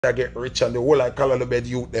that get rich and the whole like color the bed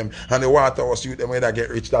youth them and the Waterhouse youth them where that get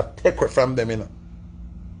rich that take away from them, you know.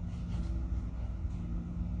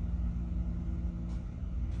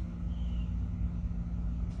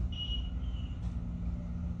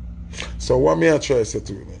 So what may I try to say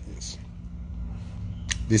to you is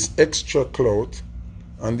this extra clout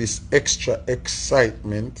and this extra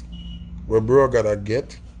excitement where bro gotta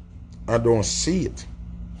get, I don't see it.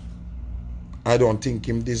 I don't think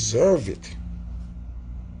him deserve it.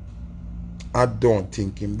 I don't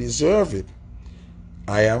think him deserve it.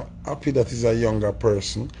 I am happy that he's a younger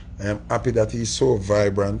person. I am happy that he's so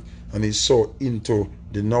vibrant and he's so into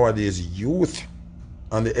the nowadays youth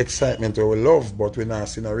and the excitement we love, but we're not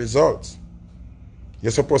seeing the results.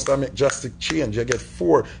 You're supposed to make drastic change. You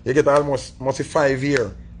get almost 5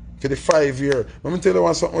 years. For the 5 years, let me tell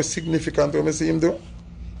you something significant when I see him do.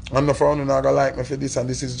 I'm not for not gonna like me for this, and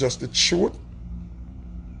this is just the truth.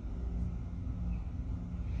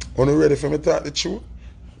 Are you ready for me to talk the truth?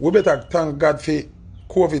 We better thank God for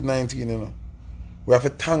COVID-19, you know. We have to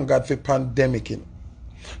thank God for pandemic, you know.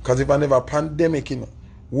 Because if I never pandemic, you know,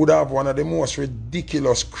 would have one of the most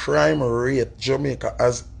ridiculous crime rate Jamaica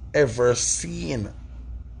has ever seen.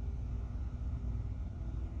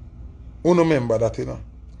 You remember that, you know?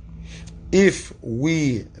 If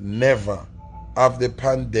we never have the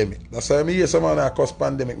pandemic, that's why I hear someone that cause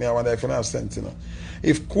pandemic, I wonder if you have sense, you know.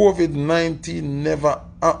 If COVID-19 never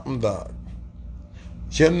happened, dog,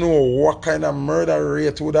 you know what kind of murder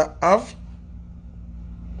rate would I have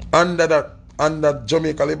under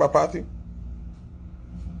Jamaica Labour Party?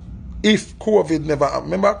 If COVID never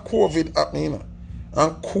happened, remember COVID happened, you know,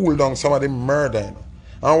 and cool down some of the murder, you know.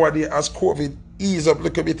 And what they as COVID ease up a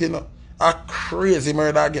little bit, you know, a crazy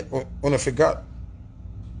murder get on a forgot.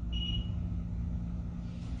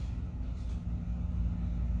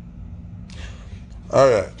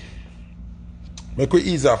 Alright. Make we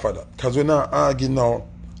ease off of that. Because we're not arguing now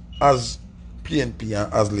as PNP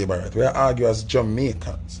and as Labour right. We argue as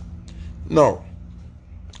Jamaicans. Now,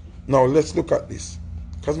 let's look at this.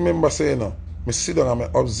 Because remember saying now, I sit down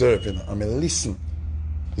and I observe, you know, and I listen.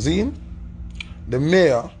 See? The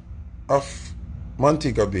mayor of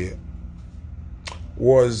Montego Bay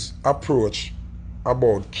was approached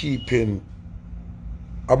about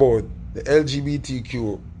about the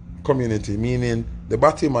LGBTQ community, meaning the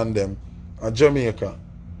Batman them and Jamaica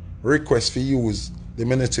request for use the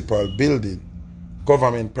municipal building,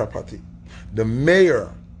 government property. The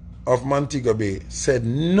mayor of Montego Bay said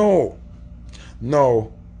no.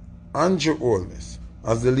 Now, Andrew Holness,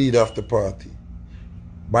 as the leader of the party,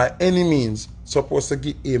 by any means supposed to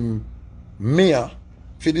give him mayor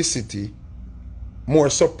for the city more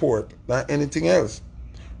support than anything else.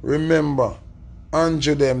 Remember,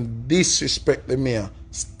 Andrew them disrespect the mayor,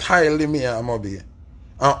 style the mayor Amobi,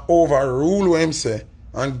 and overrule what him say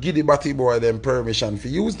and give the batty boy them permission to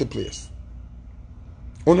use the place.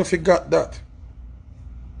 Uno forgot that.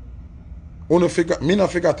 Me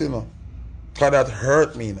not forgot, you know. Because that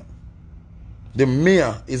hurt me, you know. The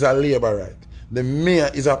mayor is a Labourite. The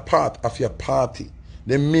mayor is a part of your party.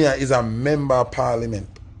 The mayor is a member of parliament.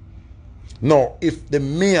 Now, if the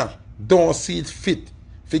mayor don't see it fit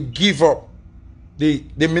to give up the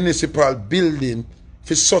municipal building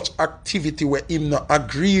for such activity where him not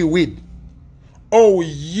agree with, oh,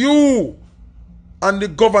 you and the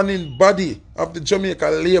governing body of the Jamaica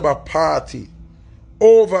Labour Party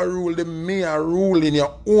overrule the mayor ruling,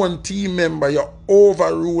 your own team member, you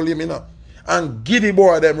overrule him, you know, and give the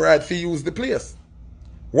boy them right to use the place.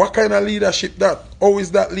 What kind of leadership that? How is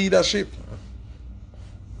that leadership?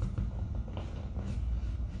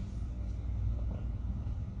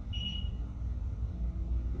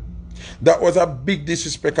 That was a big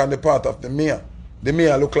disrespect on the part of the mayor. The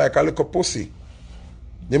mayor looked like a little pussy.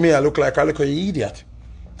 The mayor looked like a little idiot.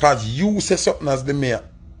 Because you say something as the mayor,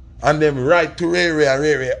 and them right to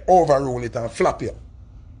Ray overrule it and flap you.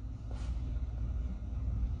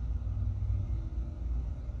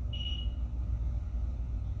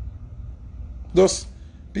 Those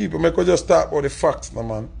people, make us just talk about the facts, no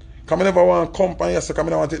man. Because I never want to come and yes, I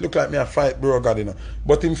want it to look like me a fight bro God, you know.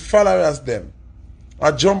 But in followers them,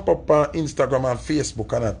 I jump up on Instagram and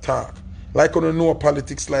Facebook and I talk. Like when you know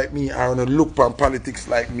politics like me, or when you look on politics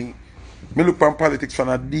like me. Me look on politics from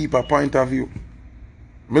a deeper point of view.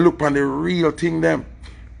 Me look on the real thing them.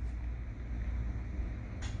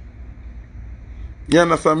 You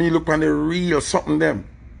understand me? Look on the real something them.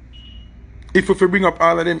 If we bring up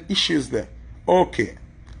all of them issues there, okay.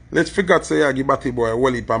 Let's figure out say I give Batty boy a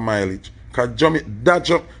whole heap of mileage. Because that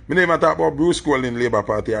jump, me never talk about Bruce Cole in Labour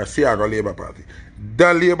Party or Seago Labour Party.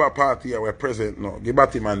 The Labour Party we're present now, give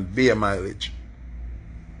Batty man bare mileage.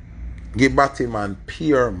 Give Batman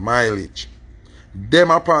pure mileage.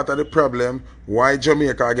 Them are part of the problem why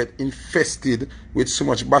Jamaica get infested with so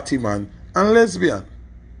much Batman and lesbian.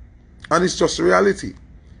 And it's just reality.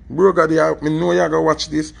 Bro, God, me know you gonna watch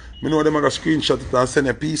this. Me know them gonna screenshot it and send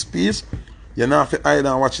a piece. You don't have to hide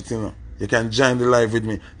and watch it, you know. You can join the live with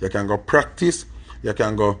me. You can go practice. You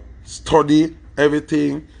can go study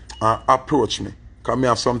everything and approach me. Because me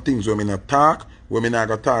have some things where me not talk, where me not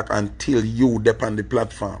gonna talk until you dep on the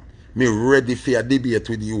platform. Me ready for a debate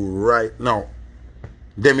with you right now.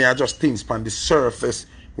 Then me are just things on the surface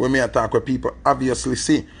where me talk where people obviously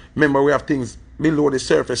see. Remember, we have things below the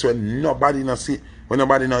surface where nobody not see, when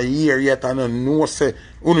nobody not hear yet and don't know say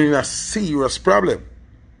only in a serious problem.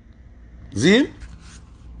 See?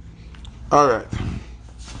 Alright.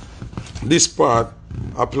 This part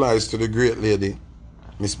applies to the great lady,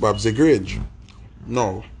 Miss Babsy Grange.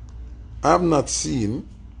 No, I have not seen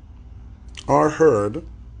or heard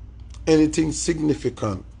anything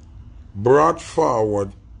significant brought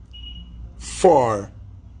forward for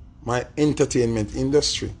my entertainment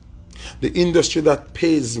industry. The industry that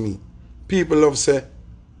pays me. People love say,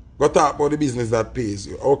 go talk about the business that pays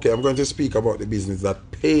you. Okay, I'm going to speak about the business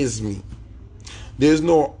that pays me. There's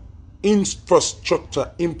no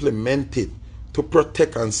infrastructure implemented to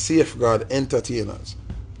protect and safeguard entertainers.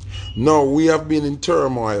 Now, we have been in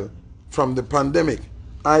turmoil from the pandemic.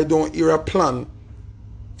 I don't hear a plan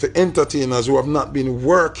for entertainers who have not been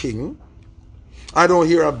working. I don't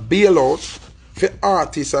hear a bailout for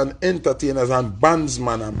artists and entertainers and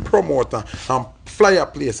bandsmen and promoter and flyer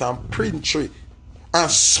place and printry and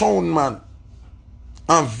soundman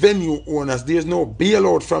and venue owners. There's no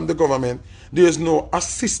bailout from the government. There's no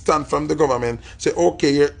assistance from the government. Say,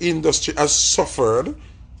 okay, your industry has suffered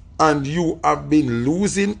and you have been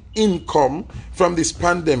losing income from this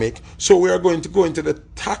pandemic. So we are going to go into the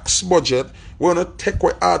tax budget. We're going to take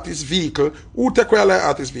away artist vehicle. Who take away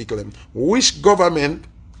artist vehicle? Them? Which government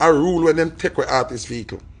a rule when them take away artist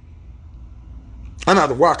vehicle? And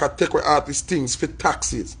I'd work at take away artist things for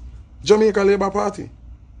taxes. Jamaica Labour Party.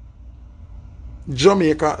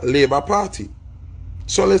 Jamaica Labour Party.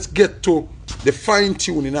 So let's get to the fine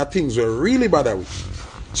tuning of things we're really bad with.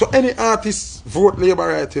 So any artist vote Labour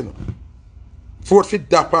right, you know. Vote for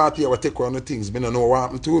that party or take one of the things. I don't know what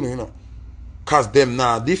happened to you know. Because them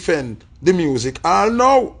now defend the music. All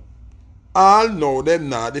know them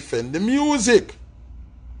now defend the music.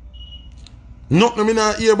 Nothing me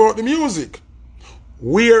not hear about the music.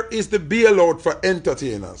 Where is the bailout for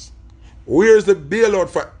entertainers? Where is the bailout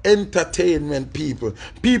for entertainment people?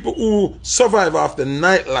 People who survive after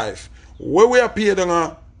nightlife. Where we are paid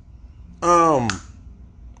on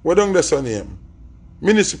what don't this name?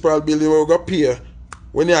 Municipal building where we got pay.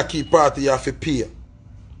 When you keep party, you have to pay.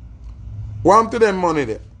 Want to them money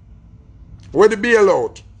there? Where the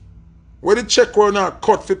bailout? Where the check will not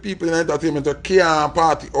cut for people in entertainment to can't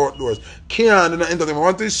party outdoors? Can't in the entertainment.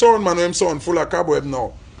 Want the sound man when sound full of cobweb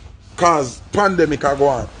now? Cause pandemic are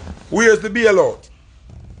going. Where's the bailout?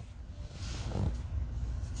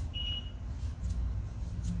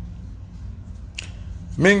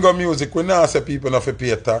 Mingo music, we now say people not to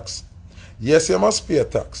pay tax. Yes, you must pay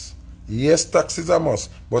tax. Yes, tax is a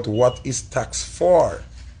must. But what is tax for?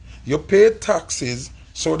 You pay taxes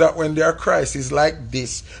so that when there are crises like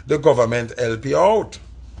this, the government help you out.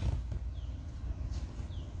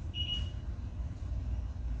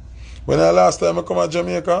 When the last time I come to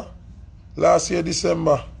Jamaica? Last year,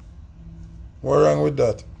 December. What wrong with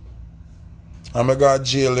that? I got to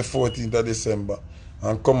jail the 14th of December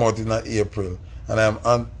and come out in April. And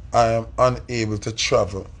I am unable to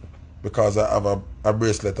travel because I have a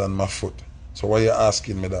bracelet on my foot. So why are you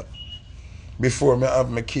asking me that? Before me have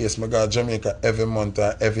my case, I go to Jamaica every month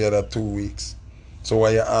or every other 2 weeks. So why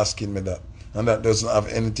are you asking me that? And that doesn't have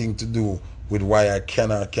anything to do with why I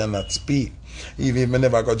cannot speak. Even if I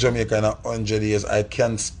never go to Jamaica in 100 years, I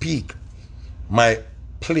can speak. My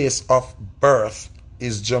place of birth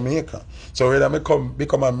is Jamaica. So whether I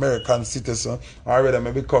become American citizen, or whether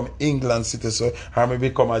I become England citizen, or I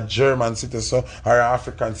become a German citizen, or an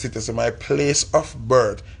African citizen, my place of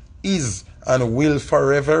birth is and will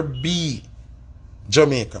forever be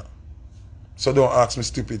Jamaica. So don't ask me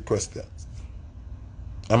stupid questions.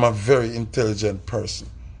 I'm a very intelligent person.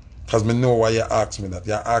 Because I know why you ask me that.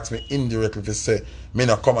 You ask me indirectly to say, me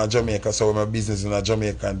not come to Jamaica, so my business is a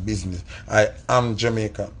Jamaican business. I am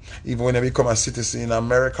Jamaican. Even when I become a citizen in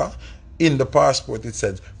America, in the passport it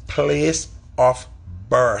says, place of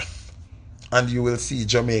birth. And you will see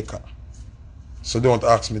Jamaica. So don't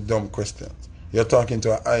ask me dumb questions. You're talking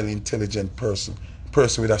to a highly intelligent person.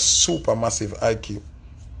 Person with a super massive IQ.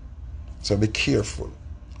 So be careful.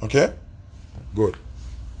 Okay? Good.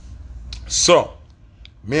 So,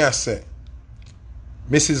 may I say,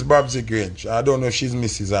 Mrs. Babsy Grange, I don't know if she's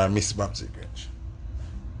Mrs. or Miss Babsy Grange.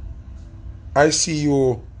 I see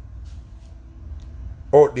you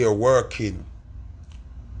out there working,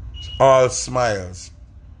 all smiles,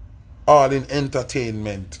 all in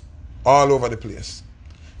entertainment, all over the place.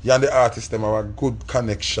 You and the artists, them have a good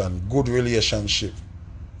connection, good relationship.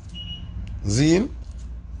 Zine,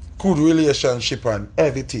 good relationship and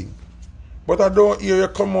everything. But I don't hear you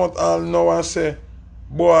come out all now and say,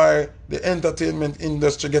 boy, the entertainment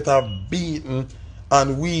industry get a beaten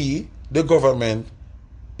and we, the government,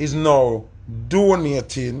 is now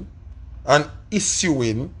donating and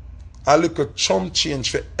issuing a little chump change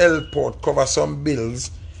for help out, cover some bills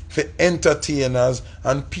for entertainers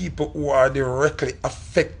and people who are directly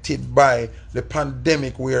affected by the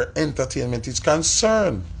pandemic where entertainment is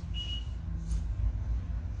concerned.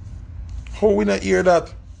 How we not hear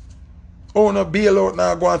that? Oh, no bailout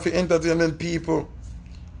now going for entertainment people.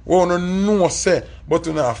 Oh, no say, but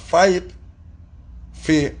you know fight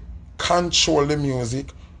for control the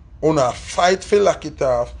music. You know fight for lock it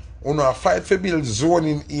off. You know fight for build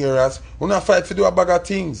zoning areas. You know fight for do a bag of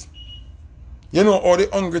things. You know all the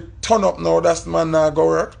hungry turn up now, that's the man now go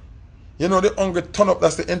work. You know the hungry turn up,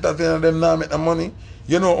 that's the entertainer them now make the money.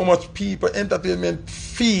 You know how much people entertainment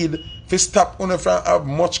feed to stop from have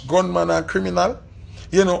much gunman and criminal.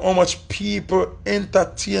 You know how much people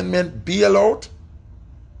entertainment bail out.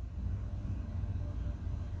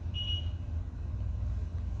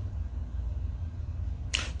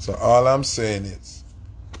 So all I'm saying is,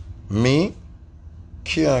 me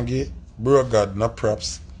can't give Bro God no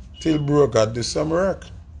props till Bro God do some work.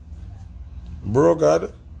 Bro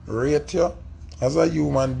God rate you as a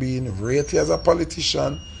human being, rate you as a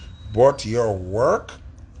politician, but your work,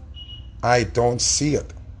 I don't see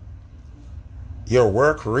it. Your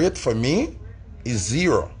work rate for me is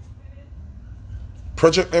 0.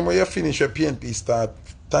 Project them where you finish your PNP start,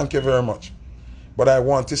 thank you very much. But I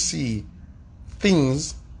want to see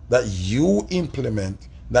things that you implement,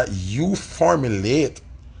 that you formulate,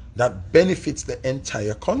 that benefits the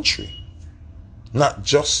entire country, not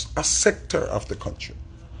just a sector of the country.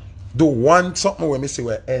 Do one something where me say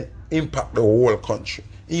will impact the whole country,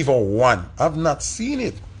 even one. I've not seen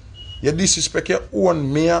it. You disrespect your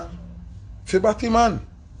own mayor for batty man.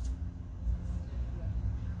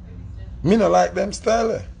 Me no like them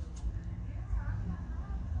style.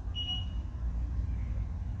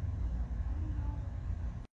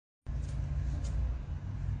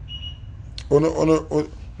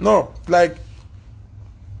 No, like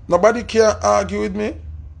nobody can argue with me.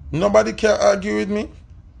 Nobody can argue with me.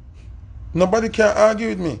 Nobody can argue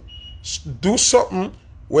with me. Do something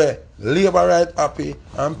where Labour right happy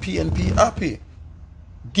and PNP happy.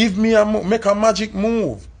 Give me a move, make a magic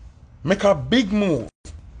move, make a big move.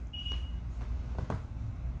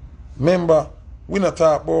 Remember, we not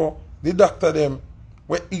talk about the doctor them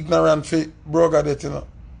were ignorant for broga that, you know.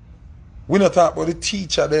 We not talk about the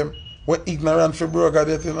teacher them were ignorant for broga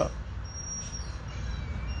that, you know.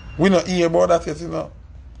 We not hear about that yet, you know.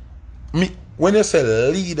 Me, when you say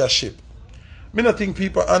leadership, me not think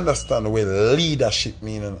people understand what leadership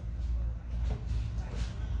mean, you know.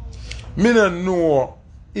 Me not know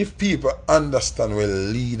if people understand what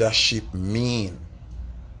leadership mean.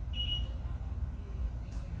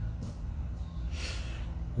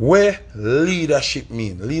 Where leadership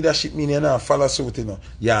mean? Leadership mean you not follow suit, you know.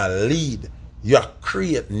 You lead. You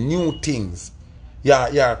create new things. You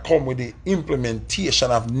come with the implementation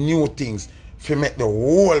of new things to make the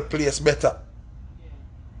whole place better.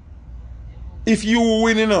 If you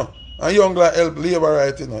win, you know, and you don't help Labour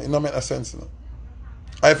right, you know, it don't make no sense, you know.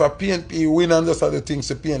 If a PNP win and just other things,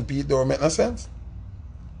 the PNP don't make no sense.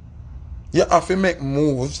 You have to make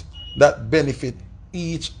moves that benefit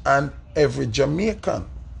each and every Jamaican.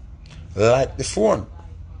 Like the phone.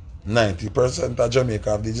 90% of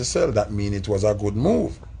Jamaica have digital. That means it was a good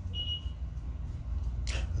move.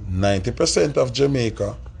 90% of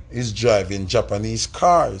Jamaica is driving Japanese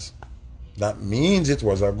cars. That means it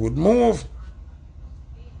was a good move.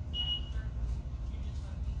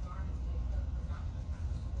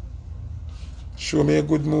 Show me a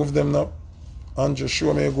good move them now. Andrew,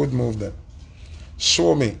 show me a good move them.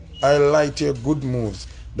 Show me. I like your good moves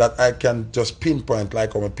that I can just pinpoint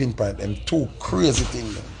like I'm a pinpoint them two crazy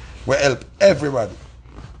things will help everybody.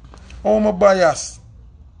 Oh my bias.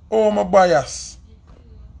 Oh my bias.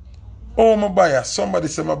 Oh my bias. Somebody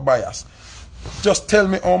say my bias. Just tell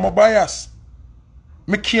me oh my bias.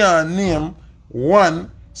 Me can't name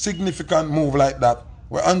one significant move like that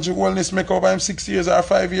where Andrew Wellness make over him 6 years or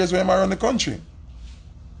 5 years when I run the country.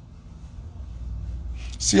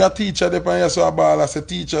 See a teacher there and you saw a ball, I say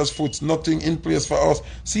teacher's foot, nothing in place for us.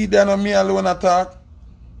 See there, no me alone attack.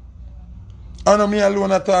 I know me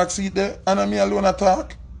alone attack, see there? I know me alone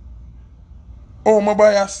attack. Oh, my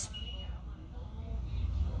bias.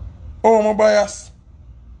 Oh, my bias.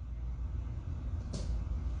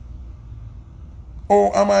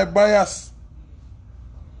 Oh, am I biased?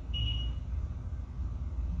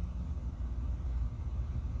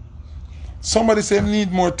 Somebody say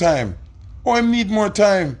need more time. Oh, I need more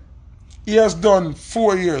time. He has done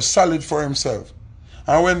 4 years solid for himself.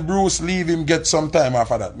 And when Bruce leave him, get some time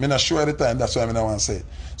after that. I'm not sure at the time, that's why I don't want to say it.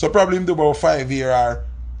 So probably him do about 5 years or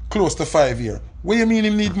close to 5 years. What do you mean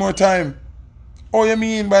him need more time? Oh, you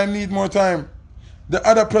mean by him need more time? The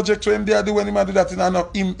other projects when they are doing him do that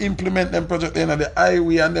and implement them project in the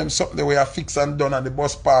highway and them something the way I fix and done at the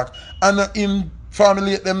bus park and him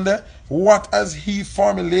formulate them there. What has he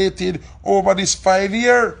formulated over this 5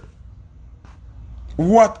 years?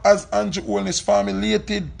 What has Andrew Holness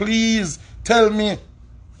formulated? Please tell me.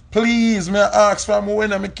 Please, may I ask from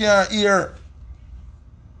when I can't hear.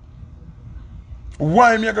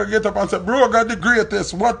 Why me I gonna get up and say, bro, I got the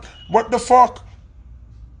greatest? What the fuck?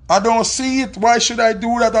 I don't see it. Why should I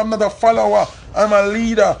do that? I'm not a follower. I'm a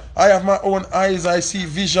leader. I have my own eyes. I see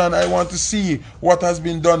vision. I want to see what has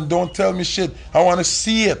been done. Don't tell me shit. I want to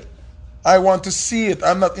see it. I want to see it.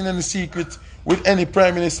 I'm not in any secret with any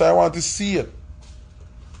prime minister. I want to see it.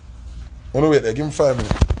 Oh, no, wait there. Give me 5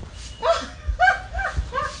 minutes.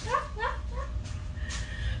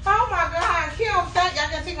 Oh my God, Kim, thank you. I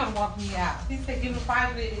guess he's gonna walk me out. He said give me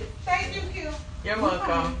 5 minutes. Thank you, Kim. You're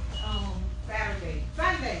welcome. Saturday.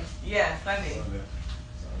 Sunday. Yeah, Sunday.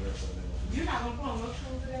 You're not gonna put on no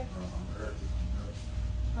shoes today?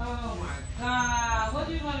 Oh my God. What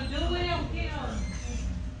are you gonna do with him, Kim?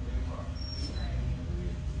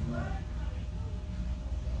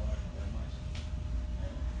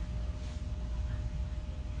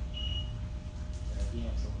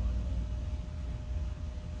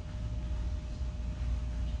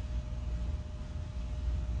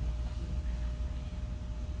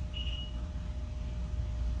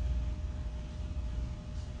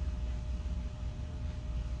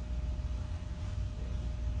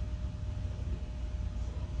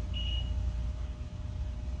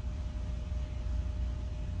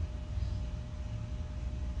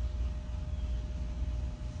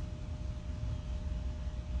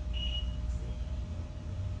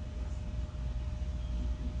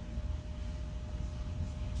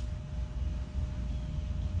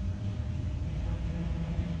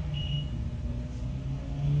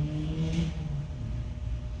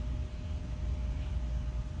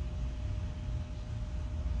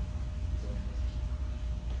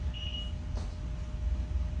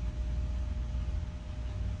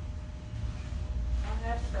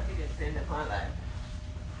 My life.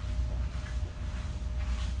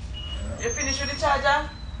 You finished with the charger?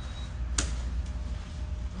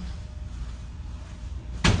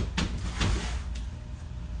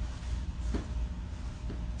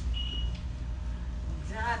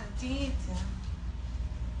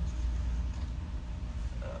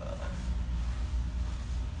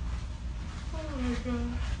 Oh my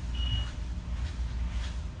God.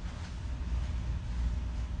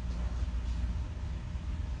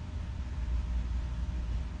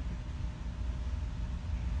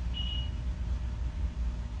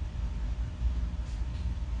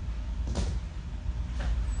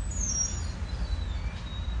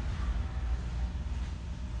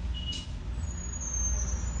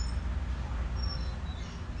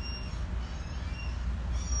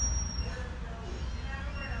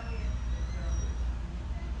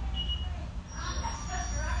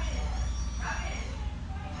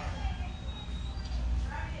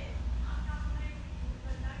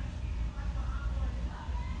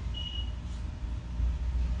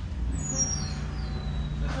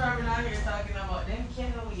 Robin out here talking about them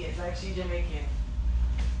Kennewians like she Jamaican.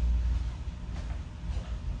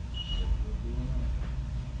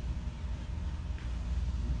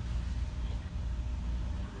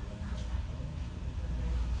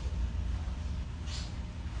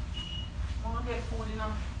 I want to get food, you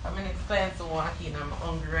know. I'm in expense to walk in. I'm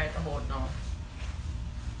hungry right about now.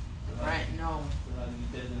 Right now.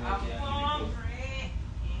 I'm hungry.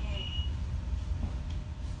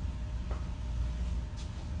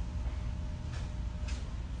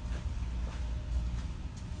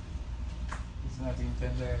 Nothing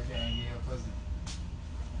tender can give a cousin.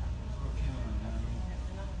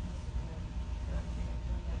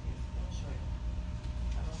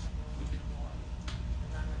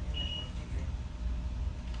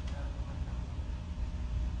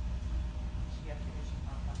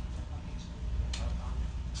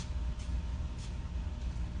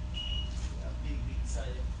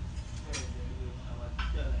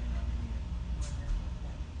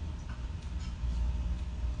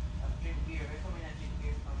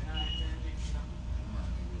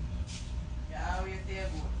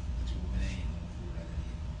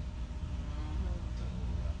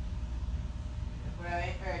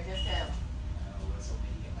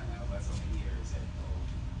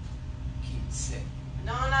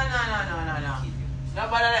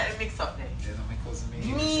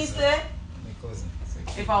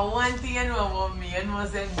 If I want thing you know about me, you know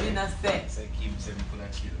say me not set. Say Kim say me could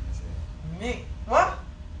have killed him. Me? What?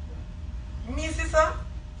 Me, sister?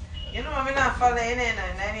 You know I'm not following you, and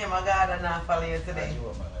I name my God and not follow you today.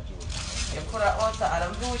 You could have also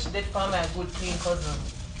Adam Bush did for my good clean cousin.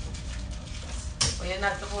 But you're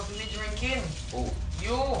not supposed to be drinking. Oh.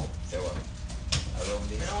 You. Say what? Around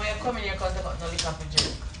this? You know when you come in here because you got no liquor for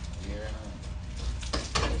drink. Here now.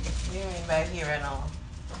 What do you mean by here and now?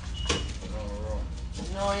 No wrong.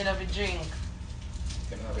 No, you don't have a drink.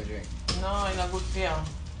 Can I have a drink? No, you're not good for you.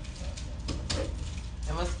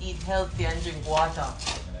 You must eat healthy and drink water.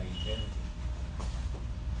 Can I eat anything?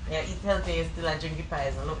 Yeah, eat healthy and still drink your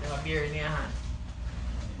pies and look like a beer in your hand.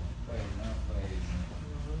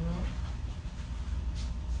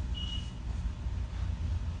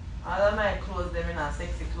 All of my clothes, them in our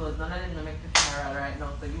sexy clothes, none of them don't make the funeral right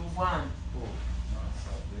now, so you want. Oh, no,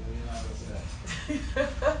 stop. You're not going to say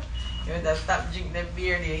that. You want to stop drinking that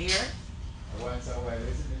beer in your ear? Once a while,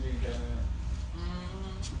 listen to drink and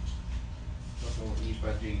just don't eat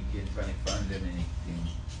for drinking for the pandemic thing.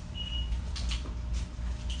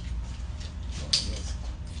 So just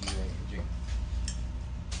feel like you drink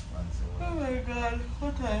once a Oh while. my God,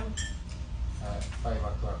 what time? 5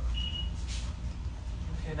 o'clock.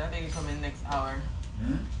 Okay, that thing coming next hour.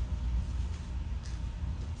 Hmm?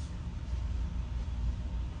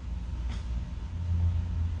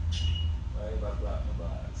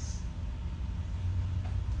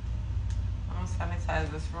 I'm gonna sanitize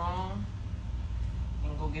this room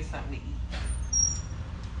and go get something to eat.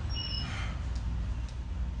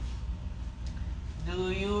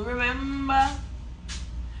 Do you remember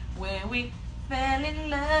when we fell in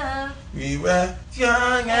love? We were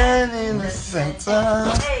young and innocent.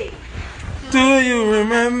 Hey! Do you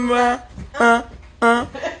remember?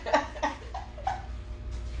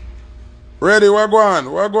 Ready, wagwan,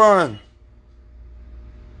 wagwan.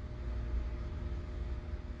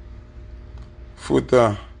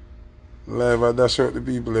 Foota, live at dash out the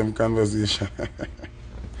people them conversation.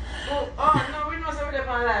 Oh, no, we know somebody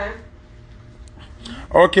on live.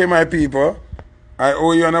 Okay, my people, I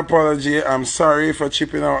owe you an apology. I'm sorry for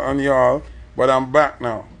chipping out on y'all, but I'm back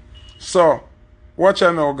now. So, watch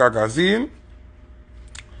out now, Gagazine.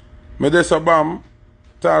 Me des a bam,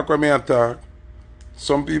 talk with me a talk.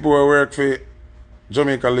 Some people who work for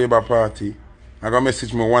Jamaica Labour Party, I got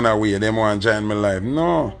message me one away, they want to join me live.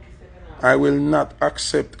 No, I will not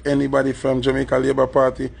accept anybody from Jamaica Labour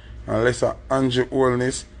Party unless a Andrew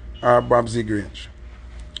Holness or Babsy Grange.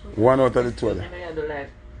 One out of the two of them.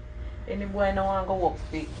 Any boy no want to go work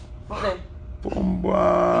for it. Look there.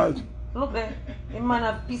 Bombard. Look there. The man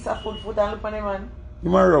have piece of food and look on the man. You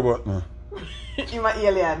my robot, man. You my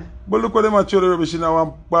alien. But look what them a throw the rubbish in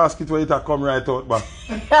one basket where it a come right out back.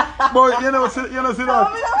 But you know see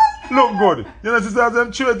that? Look good. You know see that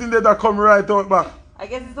them throw it in there that come right out back. I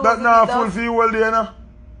guess it's That now full for you all day, you know?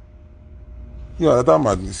 Yeah, that's a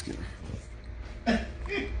madness game.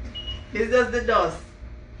 It's just the dust.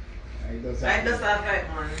 I just I just have like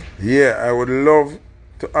man. Yeah, I would love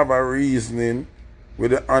to have a reasoning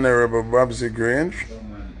with the Honorable Babsy Grange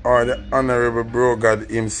or the Honorable Brogard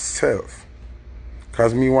himself.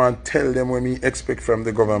 Because me want to tell them what me expect from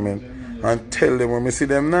the government and tell them what me see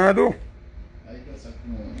them now do.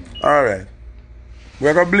 Alright.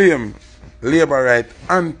 We're going to blame Labour Right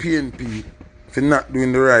and PNP for not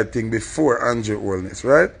doing the right thing before Andrew Holness,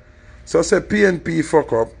 right? So say PNP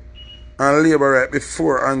fuck up and Labour Right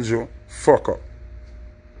before Andrew fuck up.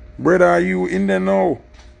 Brother, are you in there now?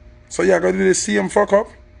 So you're going to do the same fuck up?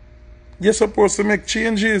 You're supposed to make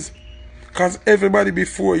changes. Because everybody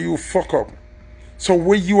before you fuck up. So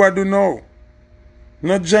what you are do now?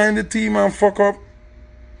 Not join the team and fuck up.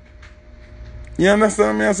 You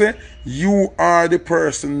understand me? I say? You are the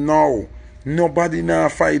person now. Nobody now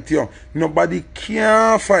fight you. Nobody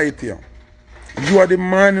can fight you. You are the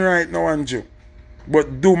man right now, Andrew.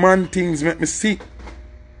 But do man things make me see.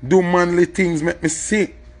 Do manly things make me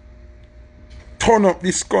see. Turn up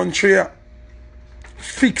this country.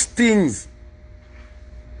 Fix things.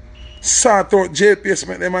 Sort out JPS,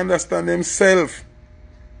 make them understand themselves.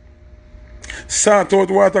 Sort out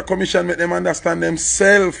Water Commission, make them understand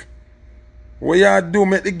themselves. What you do,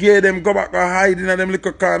 make the gay them go back and hide in them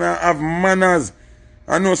little corner and have manners.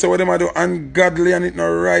 I know so what them do ungodly and it not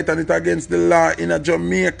right and it against the law in a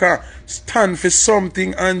Jamaica. Stand for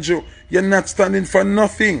something, Andrew. You're not standing for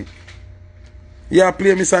nothing. You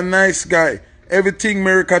play Mr. Nice Guy. Everything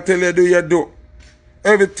America tell you do, you do.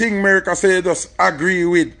 Everything America say you just agree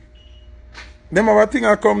with. Them have a thing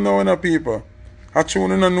that come now, you know, people. I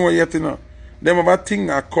don't know yet, you know. Them have a thing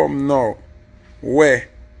that come now. Where,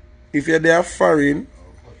 if you're there foreign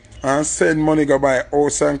and send money go buy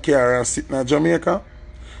house and car and sit in Jamaica,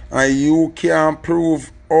 and you can't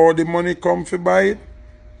prove all the money come to buy it,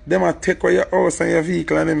 them a take away your house and your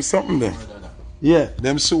vehicle and them something there. Yeah,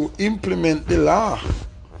 them so implement the law.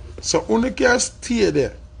 So only can stay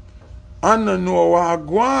there and not know what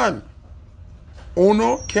go on.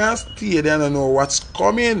 Uno can stay there and not know what's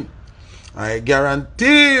coming. I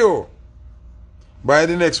guarantee you, by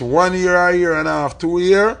the next 1 year, a year and a half, 2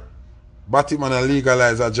 years, Batman will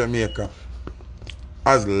legalize at Jamaica.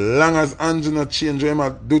 As long as Andrew not change him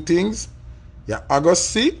and do things, yeah, I go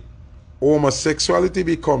see homosexuality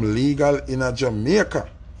become legal in a Jamaica.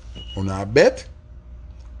 Una bet?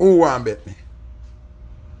 Who want bet me?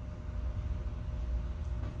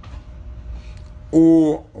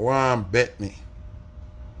 Who want bet me?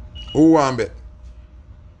 Who want bet?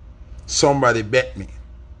 Somebody bet me.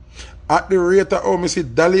 At the rate of how me see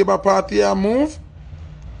the Labour Party a move,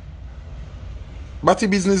 Batty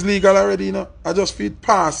business legal already, you know. I just feel it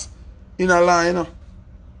pass in a line, you know.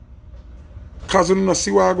 Because you don't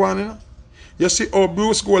see what I go on, you know. You see how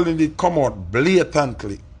Bruce Golden did come out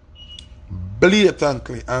blatantly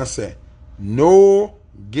and say, no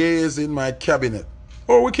gays in my cabinet.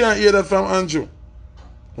 Oh, we can't hear that from Andrew.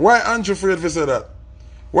 Why Andrew afraid to say that?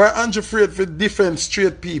 Why Andrew afraid to defend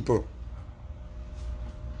straight people?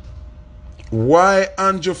 Why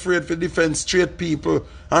Andrew afraid to defend straight people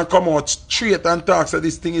and come out straight and talk that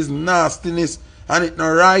this thing is nastiness and it's not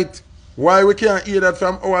right? Why we can't hear that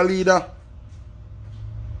from our leader?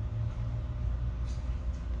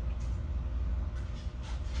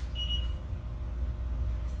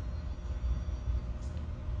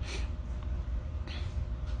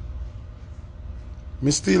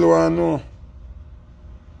 Me still want to know.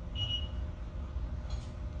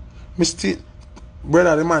 Me still,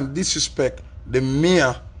 brother, the man disrespect the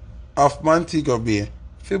mayor of Montego Bay.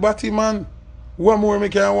 Say, Batty man, what more me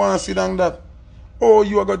can want to see than that? Oh,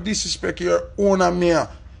 you are going to disrespect your own mayor,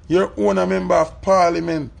 your own member of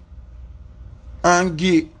parliament, and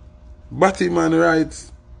give Batty man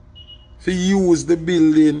rights to use the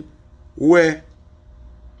building where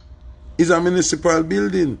is a municipal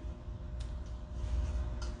building.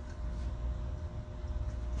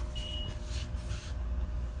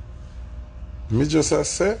 Me just a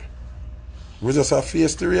say, we just a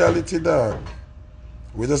face the reality, dog.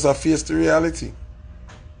 We just a face the reality.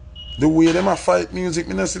 The way them a fight music,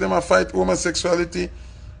 me not see them a fight homosexuality.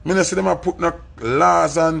 Me not see them a put no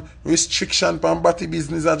laws and restriction on Batty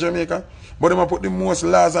business in Jamaica. But them a put the most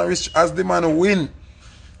laws and restrictions as the man win.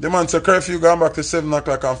 The man say curfew going back to 7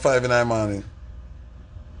 o'clock and 5 in the morning.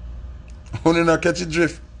 Only not catch it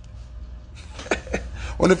drift.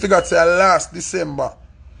 Only figure say last December.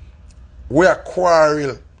 We are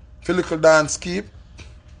quarrel for little dance keep.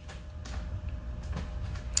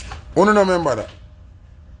 Only no remember that.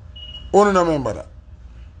 Only no remember that.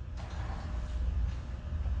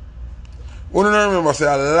 Only no remember say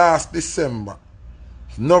last December,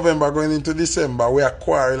 November going into December, we are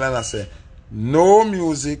quarrel and I say no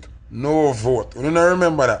music, no vote. Only no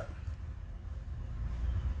remember that.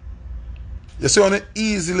 You see, only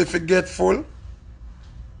easily forgetful.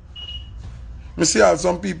 I see how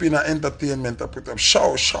some people in entertainment put up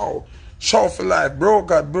show for life, bro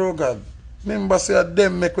God. Remember say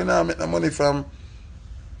them make we now make the money from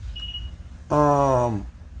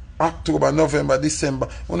October, November, December.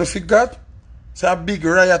 When you forgot, say a big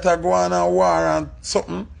riot a go on and war and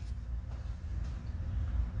something.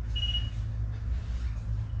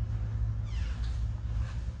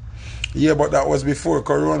 Yeah, but that was before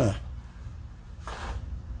Corona.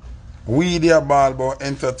 We there ball about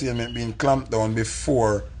entertainment being clamped down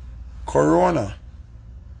before Corona.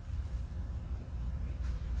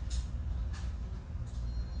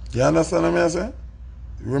 You understand what I say?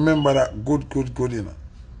 Remember that good, you know.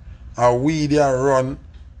 And we there run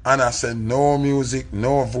and I said no music,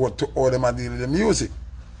 no vote to all them a deal with the music.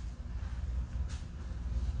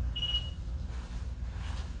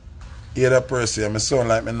 Hear that person, I sound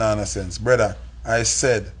like me nonsense. Brother, I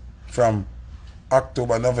said from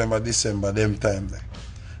October, November, December, them time there.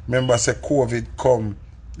 Remember, say COVID come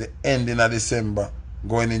the ending of December,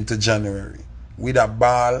 going into January. With a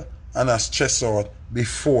ball and a stress out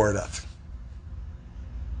before that.